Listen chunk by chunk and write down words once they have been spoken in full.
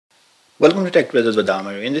Welcome to Tech Brothers with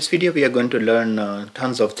Amir. In this video, we are going to learn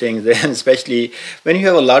tons of things, and especially when you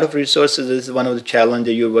have a lot of resources, this is one of the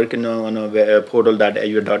challenges. You're working on a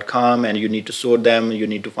portal.azure.com and you need to sort them, you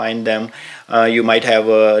need to find them. You might have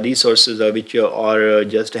resources which are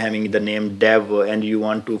just having the name dev, and you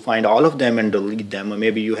want to find all of them and delete them. Or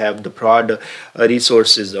maybe you have the prod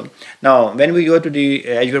resources. Now, when we go to the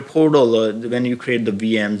Azure portal, when you create the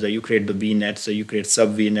VMs, you create the VNets, you create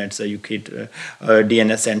sub VNets, you create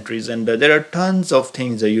DNS entries, and there are tons of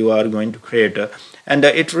things that you are going to create, and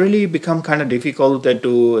it really become kind of difficult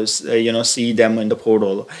to see them in the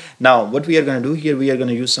portal. Now what we are going to do here, we are going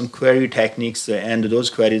to use some query techniques, and those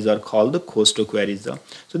queries are called the Kusto queries.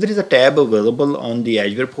 So there is a tab available on the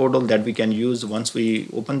Azure portal that we can use. Once we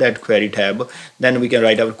open that query tab, then we can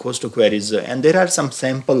write our Kusto queries, and there are some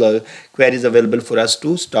sample queries available for us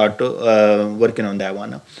to start working on that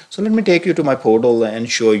one. So let me take you to my portal and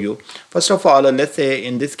show you. First of all, let's say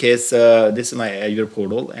in this case, this is my Azure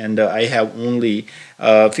portal, and I have only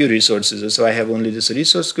a few resources. So I have only this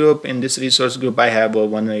resource group. In this resource group, I have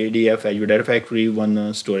one ADF, Azure Data Factory,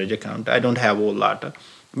 one storage account. I don't have a whole lot.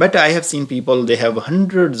 But I have seen people, they have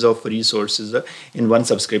hundreds of resources in one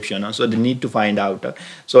subscription. So they need to find out.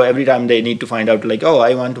 So every time they need to find out, like, oh,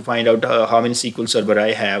 I want to find out how many SQL server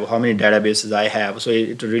I have, how many databases I have. So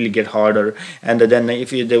it really get harder. And then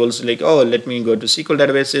if they will say like, oh, let me go to SQL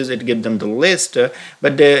databases, it gives them the list.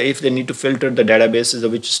 But if they need to filter the databases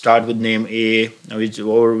which start with name A,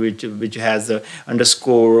 which has a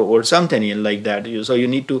underscore or something like that. So you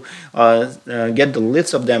need to get the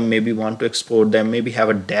list of them, maybe want to export them, maybe have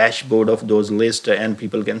a dashboard of those lists and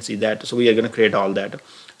people can see that. So we are going to create all that.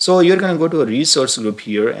 So you're going to go to a resource group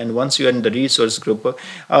here, and once you're in the resource group,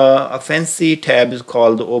 a fancy tab is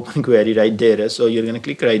called Open Query right there. So you're going to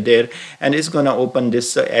click right there, and it's going to open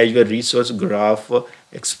this Azure Resource Graph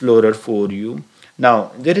Explorer for you.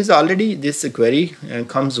 Now there is already this query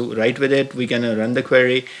comes right with it. We can run the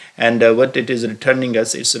query, and what it is returning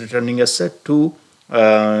us, it's returning us two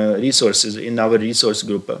resources in our resource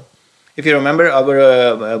group. If you remember,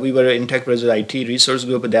 our we were in TechbrothersIT resource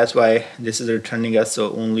group. That's why this is returning us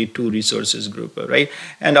only two resources group, right?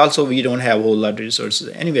 And also we don't have a whole lot of resources.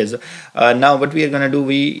 Anyways, now what we are going to do,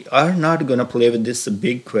 we are not going to play with this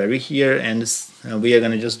big query here, and we are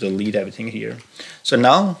going to just delete everything here. So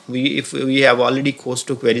now if we have already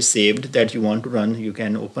Kusto query saved that you want to run, you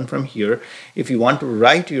can open from here. If you want to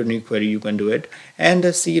write your new query, you can do it,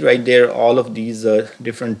 and see right there all of these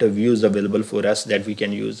different views available for us that we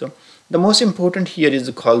can use. The most important here is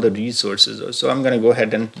called the resources. So I'm going to go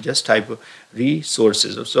ahead and just type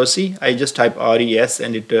resources. So see, I just type res,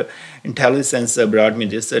 and it IntelliSense brought me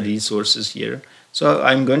this resources here. So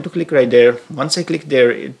I'm going to click right there. Once I click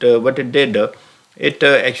there, what it did, it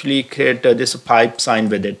actually create this pipe sign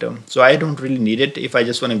with it. So I don't really need it if I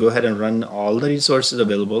just want to go ahead and run all the resources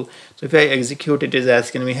available. So if I execute, it is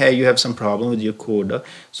asking me, hey, you have some problem with your code.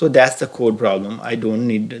 So that's the code problem. I don't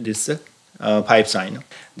need this pipe sign.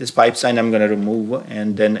 This pipe sign I'm going to remove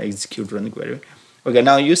and then execute run query. Okay,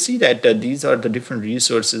 now you see that these are the different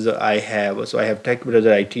resources I have. So I have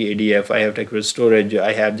TechbrothersIT ADF, I have TechBrother Storage,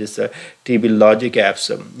 I have this TB Logic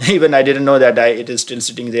apps. Even I didn't know that it is still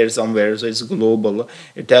sitting there somewhere. So it's global.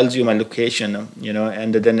 It tells you my location,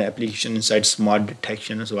 and then application inside smart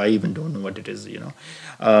detection. So I even don't know what it is,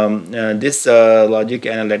 this Logic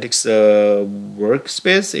Analytics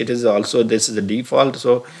workspace. It is also, this is the default.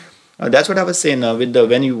 So that's what I was saying.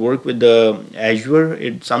 When you work with the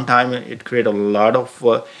Azure, sometimes it create a lot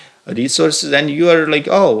of resources, and you are like,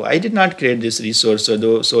 oh, I did not create this resource. So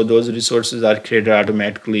those resources are created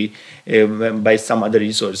automatically by some other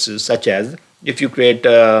resources, such as if you create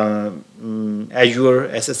Azure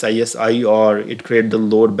SSIS IR, it creates the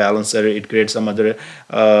load balancer, it creates some other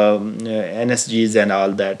NSGs and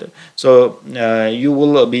all that. So you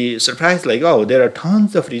will be surprised, like, oh, there are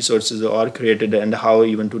tons of resources are created, and how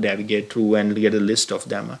even to navigate through and get a list of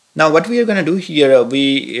them. Now what we are going to do here,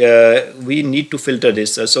 we need to filter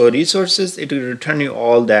this. So resources, it will return you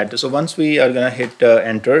all that. So once we are going to hit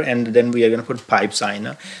enter, and then we are going to put pipe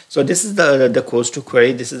sign. So this is the Kusto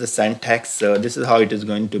query. This is the syntax. This is how it is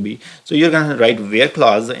going to be. So you're going to write where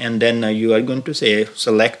clause, and then you are going to say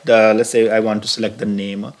select the, let's say I want to select the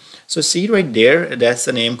name. So see right there, that's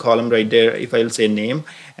the name column right there. If I will say name,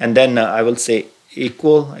 and then I will say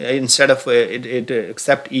equal, instead of it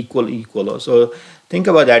accept equal. So think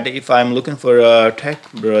about that. If I'm looking for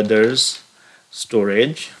Tech Brothers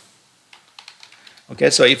storage, Okay,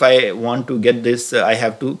 so if I want to get this, I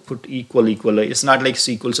have to put equal. It's not like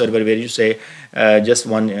SQL Server where you say just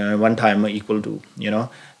one time equal to,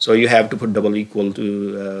 so you have to put double equal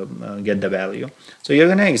to get the value. So you're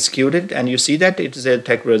gonna execute it, and you see that it is a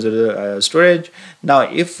tech browser storage. Now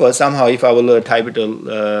if somehow if I will type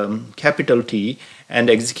it capital T and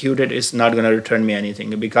execute it, it's not going to return me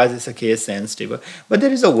anything because it's a case sensitive. But there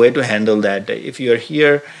is a way to handle that. If you are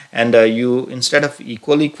here and you, instead of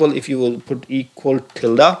equal, if you will put equal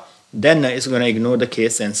tilde, then it's going to ignore the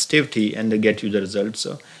case sensitivity and get you the result.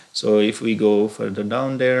 So if we go further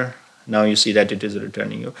down there, now you see that it is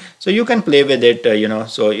returning you. So you can play with it,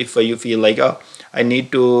 so if you feel like, oh, I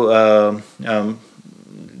need to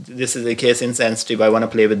this is a case insensitive, I want to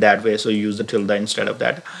play with that way, so you use the tilde instead of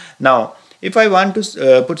that. Now if I want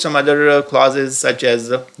to put some other clauses, such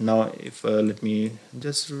as now if let me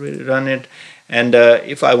just run it, and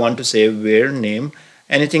if I want to say where name,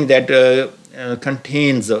 anything that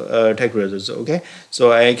contains tech browsers, okay,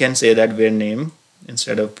 so I can say that where name,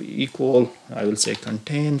 instead of equal I will say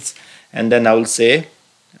contains, and then I will say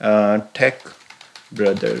tech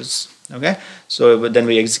brothers. Okay, so then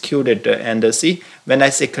we execute it, and see, when I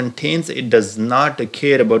say contains, it does not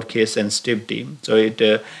care about case sensitivity. So it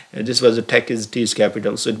this was a tech is T is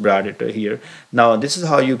capital, so it brought it here. Now this is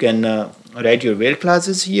how you can write your where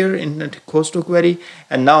clauses here in the Kusto query.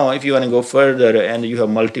 And now if you want to go further and you have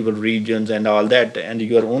multiple regions and all that, and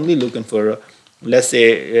you are only looking for let's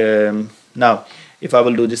say now if I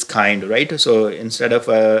will do this kind, right? So instead of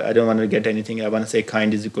I don't want to get anything, I want to say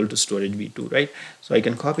kind is equal to storage v2, right? So I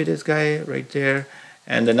can copy this guy right there,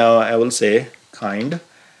 and then now I will say kind,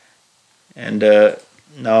 and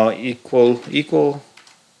now equal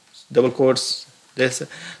double quotes this.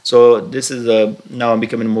 So this is now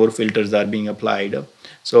becoming more filters are being applied.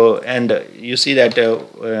 So and you see that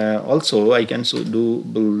also I can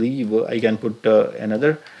believe I can put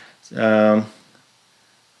another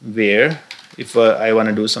where. If I want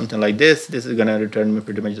to do something like this is going to return me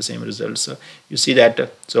pretty much the same results. So you see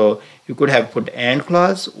that, so you could have put AND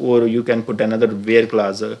clause, or you can put another where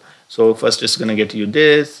clause. So first it's going to get you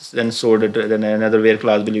this, then sort it, then another where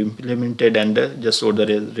clause will be implemented, and just sort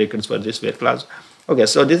the records for this where clause. Okay,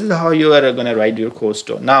 so this is how you are going to write your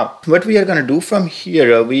Kusto. Now what we are going to do from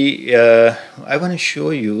here, I want to show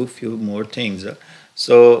you a few more things.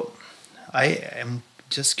 So I am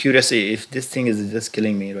just curious if this thing is just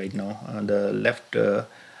killing me right now. The left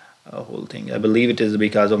whole thing, I believe it is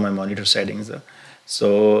because of my monitor settings.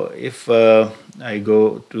 So if I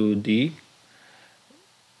go to the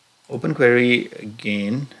open query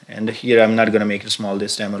again, and here I'm not going to make it small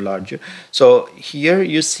this time or larger. So here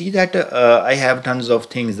you see that I have tons of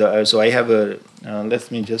things. So I have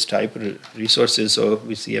let me just type resources so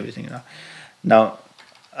we see everything now.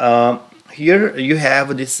 Here you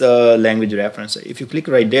have this language reference. If you click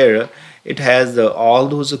right there, it has all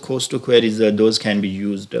those Kusto queries, those can be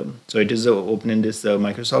used. So it is opening this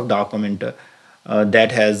Microsoft document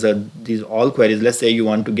that has these all queries. Let's say you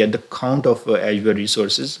want to get the count of Azure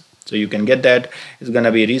resources, so you can get that. It's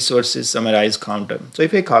gonna be resources summarize counter. So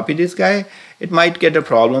if I copy this guy, it might get a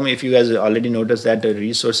problem if you guys already noticed that the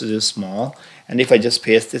resources is small, and if I just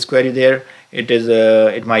paste this query there,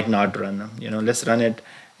 it might not run. Let's run it.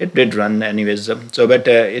 It did run anyways, so but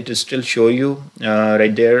it is still show you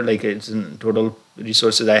right there, like it's in total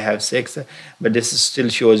resources I have 6, but this still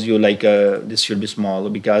shows you like this should be small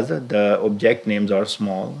because the object names are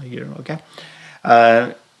small here. Okay,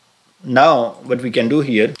 now what we can do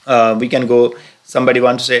here, we can go, somebody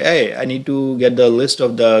wants to say, hey, I need to get the list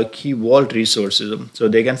of the key vault resources, so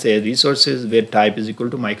they can say resources where type is equal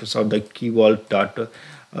to Microsoft the key vault dot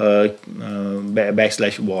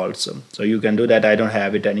backslash vaults. So you can do that. I don't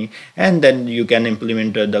have it any, and then you can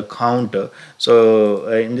implement the counter. So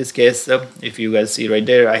in this case, if you guys see right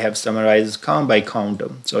there, I have summarized count by count.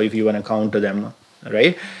 So if you want to count them,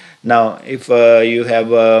 right now, if you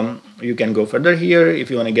have you can go further here if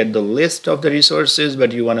you want to get the list of the resources,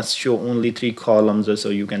 but you want to show only 3 columns, so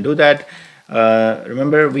you can do that.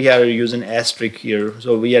 Remember, we are using asterisk here,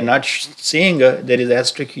 so we are not saying there is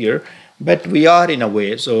asterisk here, but we are in a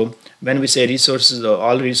way. So when we say resources,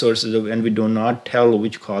 all resources, and we do not tell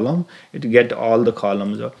which column, it get all the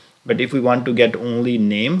columns. But if we want to get only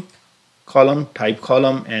name column, type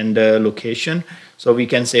column, and location, so we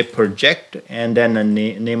can say project and then a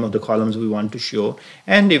name of the columns we want to show.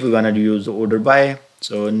 And if we want to use order by,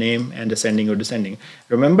 so name and ascending or descending.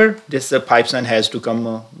 Remember, this pipe sign has to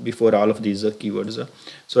come before all of these keywords.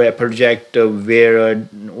 So a project, where,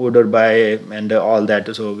 order by, and all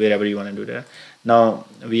that. So wherever you want to do that. Now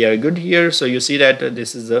we are good here. So you see that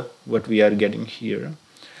this is what we are getting here.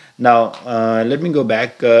 Now let me go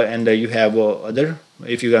back and you have other.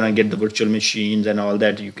 If you're gonna get the virtual machines and all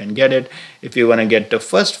that, you can get it. If you want to get the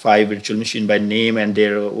first 5 virtual machine by name and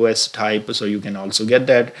their OS type, so you can also get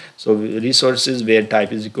that. So resources where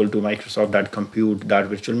type is equal to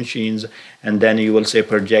Microsoft.compute.virtual machines, and then you will say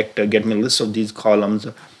project get me a list of these columns,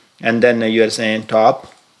 and then you are saying top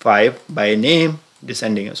 5 by name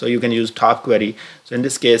descending. So you can use top query. So in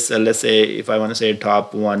this case, let's say if I want to say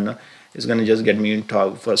top 1, it's going to just get me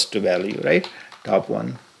top first value, right? Top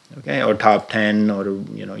 1. Okay, or top 10, or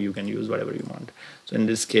you can use whatever you want. So in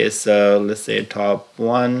this case, let's say top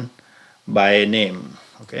 1 by name.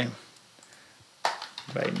 Okay,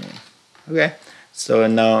 by name. Okay, so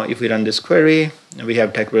now if we run this query, we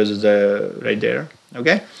have TechbrothersIT right there.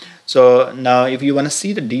 Okay, so now if you want to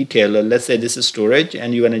see the detail, let's say this is storage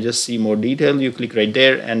and you want to just see more detail, you click right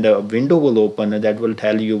there and a window will open that will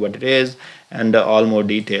tell you what it is and all more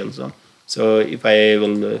details. So if I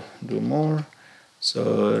will do more,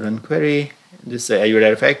 so run query, this Azure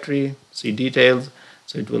Data Factory, see details,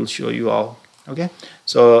 so it will show you all. Okay,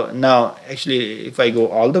 so now actually if I go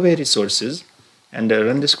all the way resources and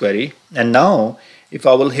run this query, and now if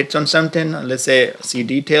I will hit on something, let's say see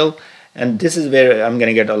detail, and this is where I'm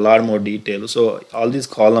gonna get a lot more detail. So all these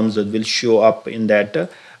columns will show up in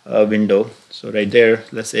that window. So right there,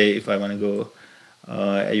 let's say if I want to go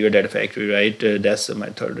Azure Data Factory, right, that's my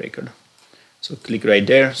third record. So click right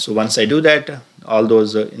there. So once I do that, all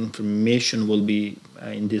those information will be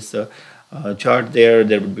in this chart there.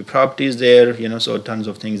 There would be properties there, so tons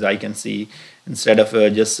of things I can see. Instead of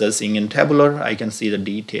just seeing in tabular, I can see the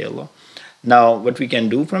detail. Now what we can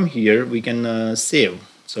do from here, we can save.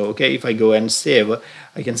 So okay, if I go and save,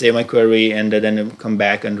 I can save my query and then come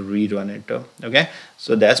back and rerun it. Okay,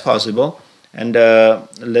 so that's possible. And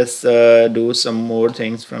let's do some more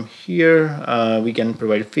things from here. We can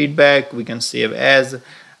provide feedback, we can save as,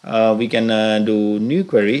 we can do new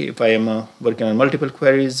query. If I am working on multiple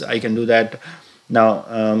queries, I can do that.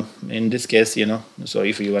 Now in this case, so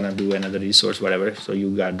if you want to do another resource, whatever, so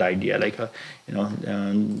you got the idea, like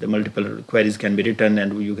the multiple queries can be written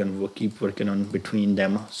and you can keep working on between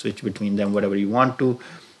them, switch between them, whatever you want to.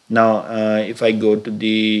 Now if I go to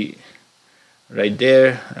the right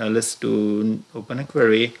there, let's do open a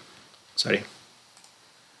query,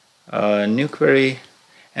 new query,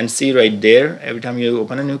 and see right there, every time you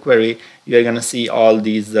open a new query, you're gonna see all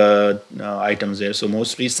these items there. So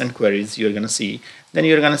most recent queries you're gonna see, then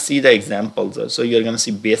you're gonna see the examples. So you're gonna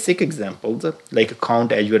see basic examples like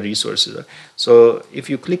count Azure resources. So if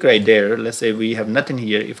you click right there, let's say we have nothing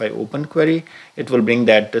here, if I open query, it will bring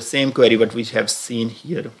that the same query what we have seen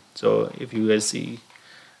here. So if you guys see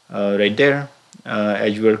right there,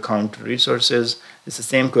 Azure count resources, it's the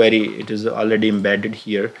same query, it is already embedded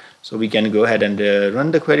here. So we can go ahead and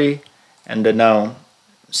run the query, and now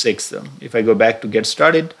 6. If I go back to get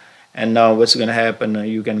started, and now what's going to happen,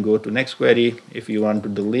 you can go to next query. If you want to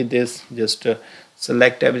delete this, just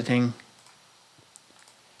select everything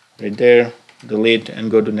right there, delete, and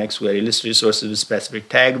go to next query. List resources with specific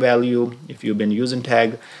tag value if you've been using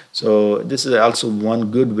tag. So this is also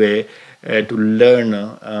one good way to learn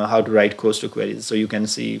how to write Kusto queries, so you can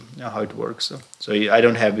see how it works. So I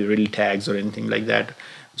don't have really tags or anything like that,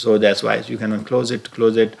 so that's why you can close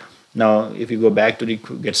it. Now if you go back to the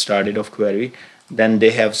get started of query, then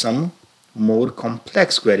they have some more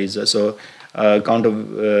complex queries. So count of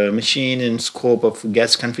machine and scope of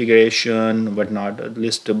guest configuration, whatnot,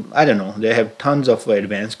 list, I don't know, they have tons of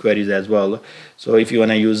advanced queries as well. So if you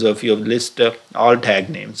want to use a few list all tag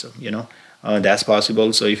names, that's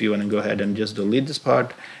possible. So if you want to go ahead and just delete this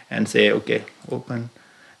part and say okay, open,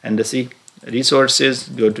 and see resources,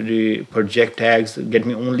 go to the project tags, get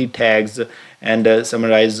me only tags, and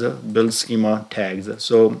summarize build schema tags.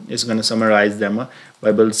 So it's going to summarize them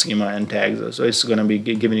by build schema and tags. So it's going to be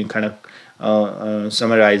giving you kind of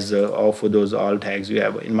summarize of those all tags you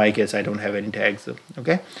have. In my case, I don't have any tags.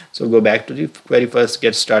 Okay, so go back to the query first,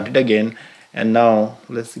 get started again, and now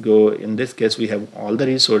let's go. In this case, we have all the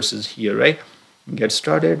resources here, right? Get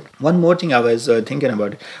started. One more thing I was thinking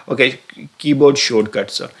about. Okay, keyboard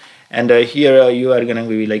shortcuts. And here you are gonna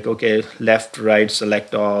be like, okay, left, right,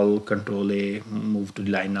 select all, Control A, move to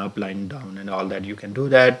line up, line down, and all that. You can do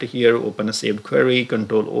that here. Open a saved query,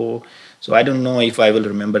 Control O. So I don't know if I will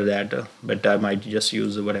remember that, but I might just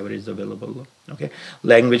use whatever is available. Okay,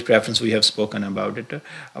 language preference, we have spoken about it.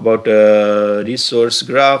 About resource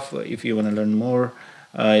graph, if you want to learn more,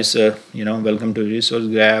 it's welcome to resource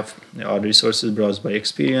graph or resources browsed by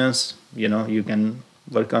experience. You can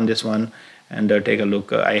work on this one and take a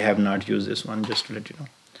look. I have not used this one, just to let you know.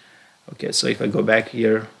 Okay, so if I go back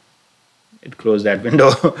here, it closed that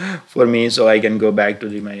window for me, so I can go back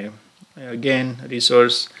to my again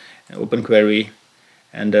resource, open query,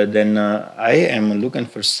 and then I am looking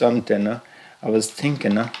for something. I was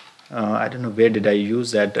thinking, I don't know where did I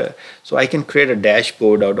use that. So I can create a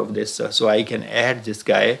dashboard out of this. So I can add this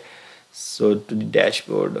guy so to the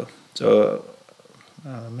dashboard. So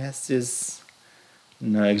messages,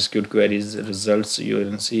 no, execute queries, results. You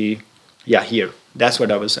can see, yeah, here. That's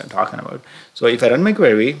what I was talking about. So if I run my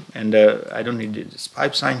query, and I don't need this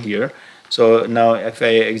pipe sign here. So now if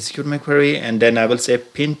I execute my query, and then I will say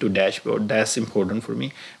pin to dashboard. That's important for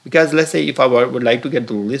me, because let's say if I would like to get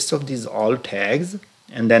the list of these all tags,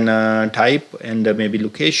 and then type, and maybe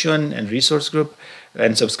location and resource group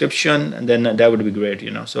and subscription, and then that would be great,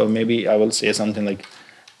 you know. So maybe I will say something like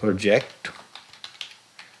project.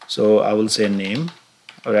 So I will say name,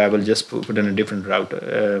 or I will just put in a different route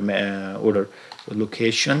order. So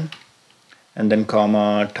location, and then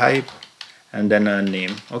comma, type, and then a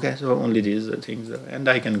name. Okay, so only these things, and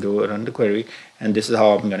I can go run the query, and this is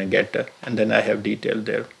how I'm gonna get, and then I have detail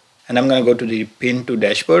there, and I'm gonna go to the pin to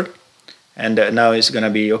dashboard, and now it's gonna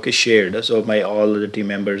be okay shared, so my all the team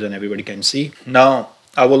members and everybody can see. Now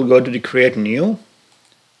I will go to the create new,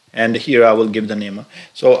 and here I will give the name.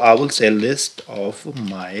 So I will say list of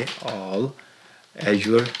my all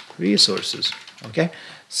Azure resources. Okay,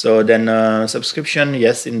 so then subscription,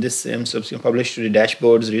 yes, in this subscription publish to the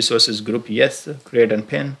dashboards resources group, yes, create and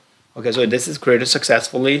pin. Okay, so this is created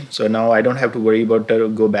successfully, so now I don't have to worry about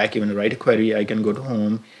go back even write a query. I can go to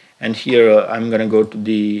home, and here I'm gonna go to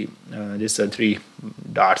the this 3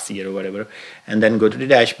 dots here or whatever, and then go to the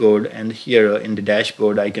dashboard, and here in the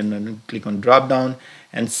dashboard I can click on drop down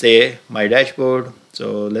and say my dashboard.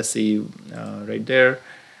 So let's see right there.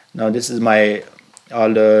 Now this is my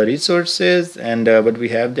all the resources and what we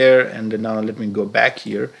have there, and now let me go back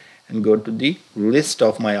here and go to the list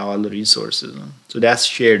of my all the resources. So that's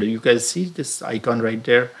shared. You guys see this icon right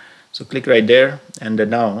there, so click right there, and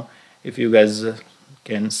now if you guys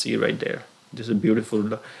can see right there, this is a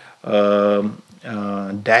beautiful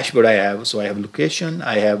dashboard I have. So I have location,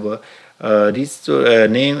 I have these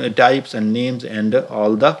name types and names, and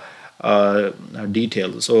all the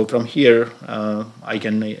details. So from here I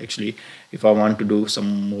can actually, if I want to do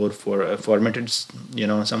some more for formatted, you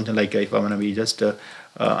know, something like if I want to be just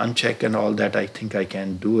uncheck and all that, I think I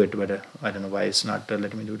can do it, but I don't know why it's not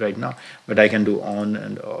letting me do it right now, but I can do on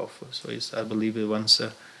and off. So it's, I believe once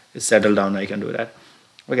it's settled down I can do that.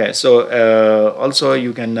 Okay, so also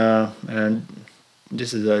you can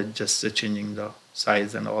this is just changing the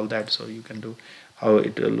size and all that, so you can do how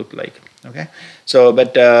it will look like. Okay, so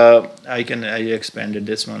but I expanded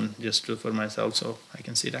this one just for myself, so I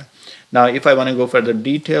can see that. Now if I want to go further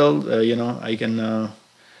detail, you know, I can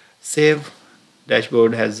save.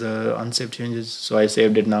 Dashboard has unsaved changes, so I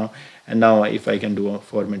saved it now, and now if I can do a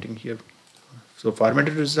formatting here, so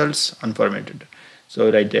formatted results, unformatted,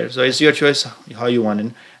 so right there. So it's your choice how you want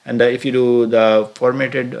it, and if you do the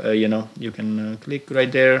formatted, you know, you can click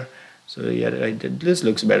right there. So yeah, right there, this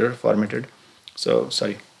looks better formatted. So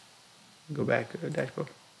sorry, go back dashboard.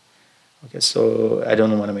 Okay, so I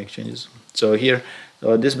don't want to make changes. So here,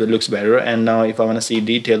 so this looks better, and now if I want to see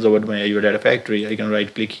details about my Azure Data Factory, I can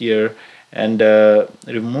right click here and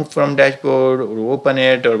remove from dashboard or open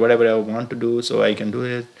it or whatever I want to do. So I can do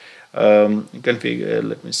it. Configure,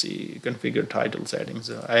 let me see, configure title settings.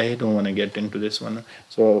 I don't want to get into this one.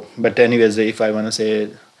 So but anyways, if I want to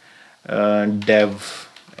say dev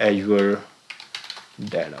Azure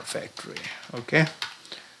Data Factory, okay,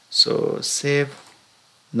 so save.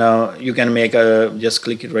 Now you can make a, just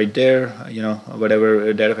click it right there, you know,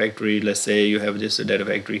 whatever data factory. Let's say you have this data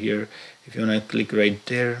factory here. If you want to click right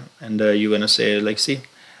there, and you want to say like, see,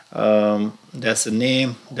 that's the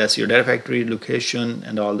name, that's your data factory, location,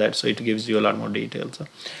 and all that. So it gives you a lot more details.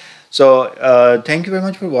 So thank you very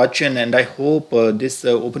much for watching, and I hope this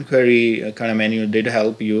open query kind of menu did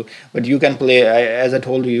help you. But you can play, as I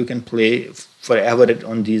told you, you can play forever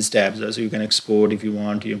on these tabs. So you can export if you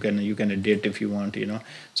want, you can edit if you want, you know,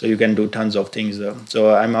 so you can do tons of things.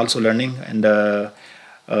 So I'm also learning, and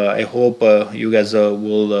I hope you guys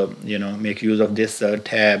will you know, make use of this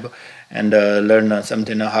tab and learn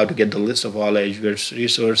something how to get the list of all Azure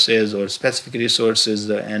resources or specific resources,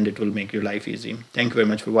 and it will make your life easy. Thank you very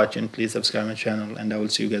much for watching. Please subscribe my channel, and I will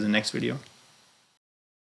see you guys in the next video.